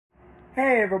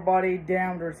Hey everybody,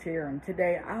 Downers here, and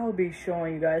today I'll be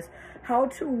showing you guys how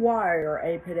to wire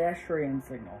a pedestrian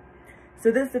signal.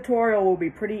 So this tutorial will be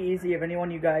pretty easy if anyone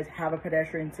of you guys have a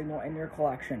pedestrian signal in your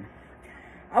collection.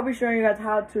 I'll be showing you guys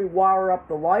how to wire up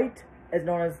the light, as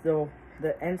known as the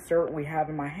insert we have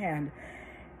in my hand.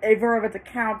 If it's a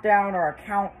countdown or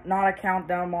not a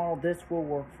countdown model, this will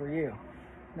work for you.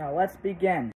 Now let's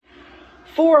begin.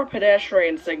 For a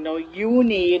pedestrian signal, you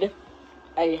need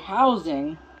a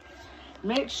housing.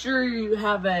 Make sure you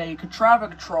have a traffic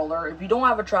controller. If you don't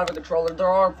have a traffic controller, there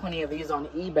are plenty of these on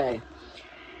eBay.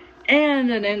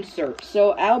 And an insert.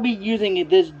 So I'll be using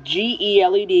this GE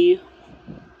LED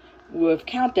with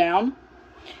countdown.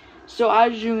 So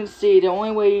as you can see, the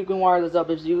only way you can wire this up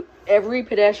is every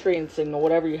pedestrian signal,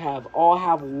 whatever you have, all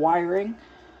have wiring.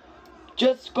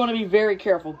 Just going to be very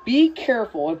careful. Be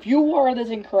careful. If you wire this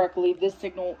incorrectly, this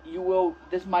signal,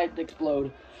 this might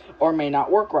explode or may not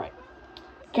work right.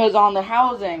 Because on the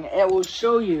housing, it will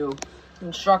show you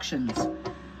instructions.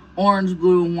 Orange,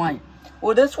 blue, and white.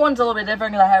 Well, this one's a little bit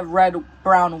different because I have red,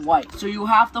 brown, and white. So you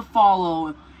have to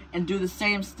follow and do the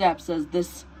same steps as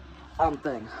this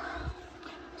thing.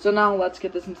 So now let's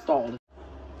get this installed.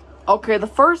 Okay, the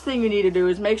first thing you need to do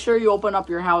is make sure you open up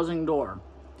your housing door.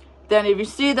 Then if you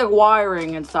see the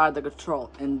wiring inside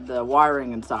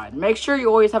make sure you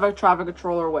always have a traffic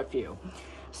controller with you.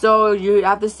 So you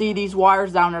have to see these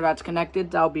wires down there that's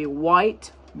connected. That'll be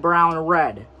white, brown,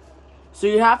 red. So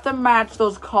you have to match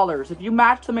those colors. If you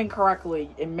match them incorrectly,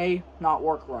 it may not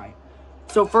work right.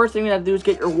 So first thing you have to do is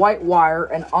get your white wire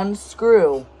and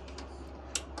unscrew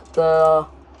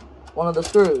one of the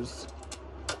screws.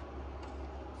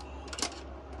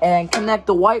 And connect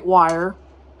the white wire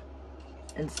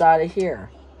inside of here.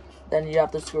 Then you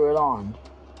have to screw it on.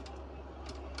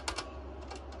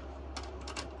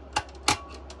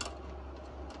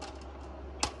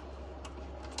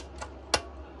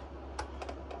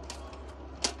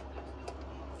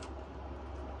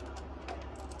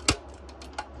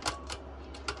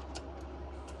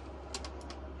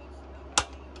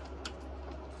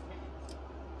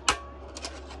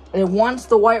 And once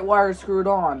the white wire is screwed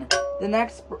on, the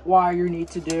next wire you need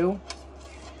to do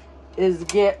is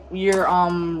get your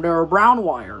brown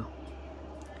wire.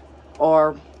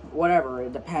 Or whatever,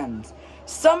 it depends.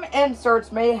 Some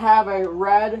inserts may have a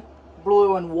red,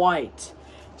 blue, and white.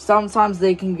 Sometimes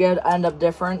they can end up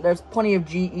different. There's plenty of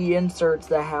GE inserts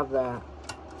that have that.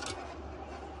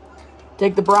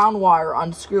 Take the brown wire,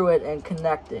 unscrew it, and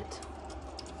connect it.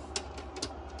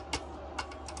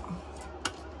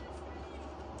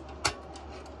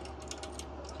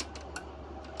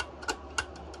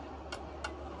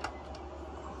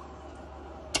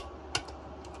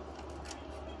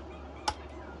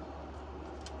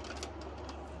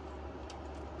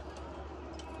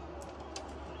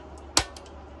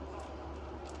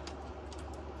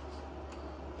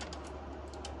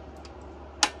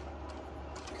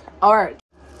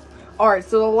 Alright,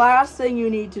 so the last thing you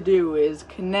need to do is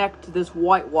connect this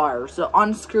white wire. So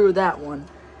unscrew that one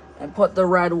and put the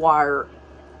red wire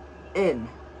in.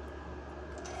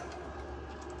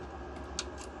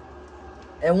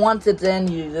 And once it's in,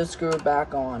 you just screw it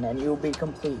back on and you'll be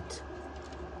complete.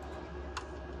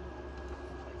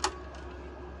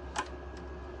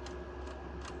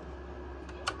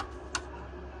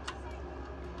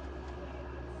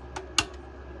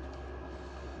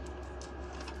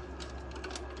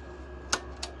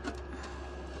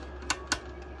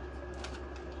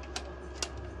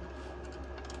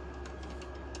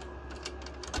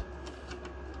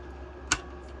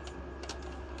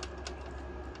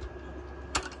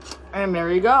 And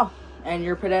there you go. And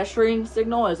your pedestrian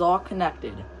signal is all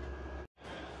connected.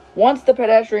 Once the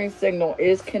pedestrian signal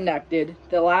is connected,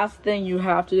 the last thing you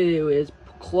have to do is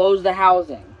close the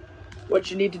housing. What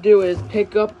you need to do is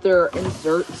pick up their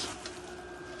inserts.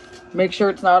 Make sure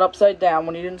it's not upside down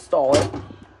when you install it.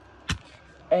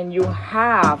 And you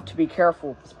have to be careful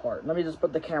with this part. Let me just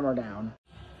put the camera down.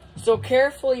 So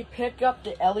carefully pick up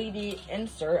the LED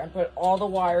insert and put all the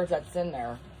wires that's in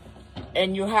there.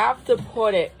 And you have to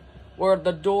put it where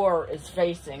the door is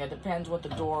facing. It depends what the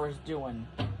door is doing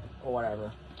or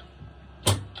whatever.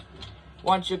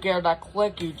 Once you get that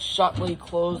click, you gently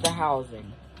close the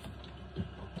housing.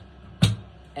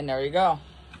 And there you go.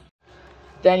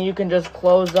 Then you can just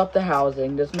close up the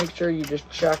housing. Just make sure you just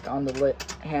check on the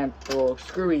little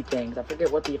screwy things. I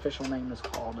forget what the official name is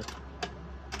called.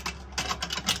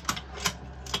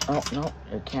 Oh, no,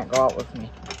 it can't go out with me.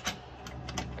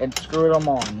 And screw them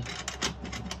on.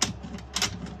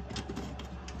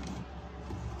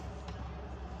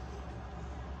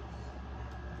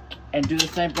 And do the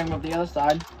same thing with the other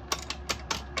side.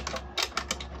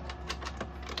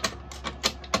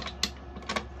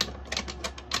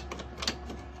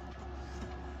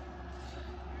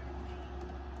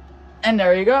 And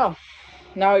there you go.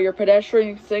 Now your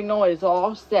pedestrian signal is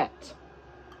all set.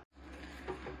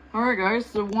 Alright guys,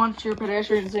 so once your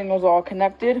pedestrian signal is all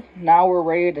connected, now we're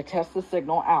ready to test the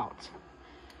signal out.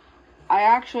 I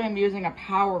actually am using a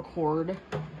power cord,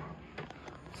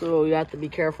 so you have to be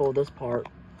careful of this part.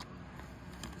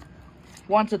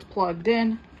 Once it's plugged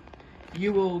in,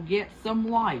 you will get some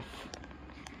life.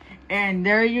 And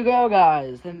there you go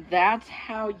guys, and that's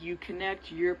how you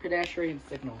connect your pedestrian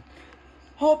signal.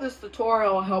 Hope this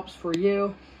tutorial helps for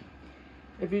you.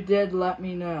 If you did, let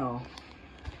me know.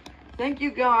 Thank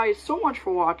you guys so much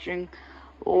for watching.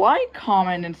 Like,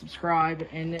 comment, and subscribe.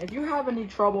 And if you have any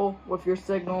trouble with your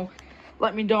signal,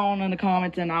 let me know in the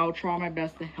comments and I'll try my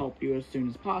best to help you as soon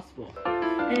as possible.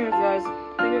 Anyways guys,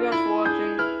 thank you guys for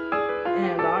watching.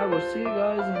 And I will see you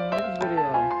guys in the next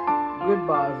video.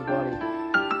 Goodbye everybody.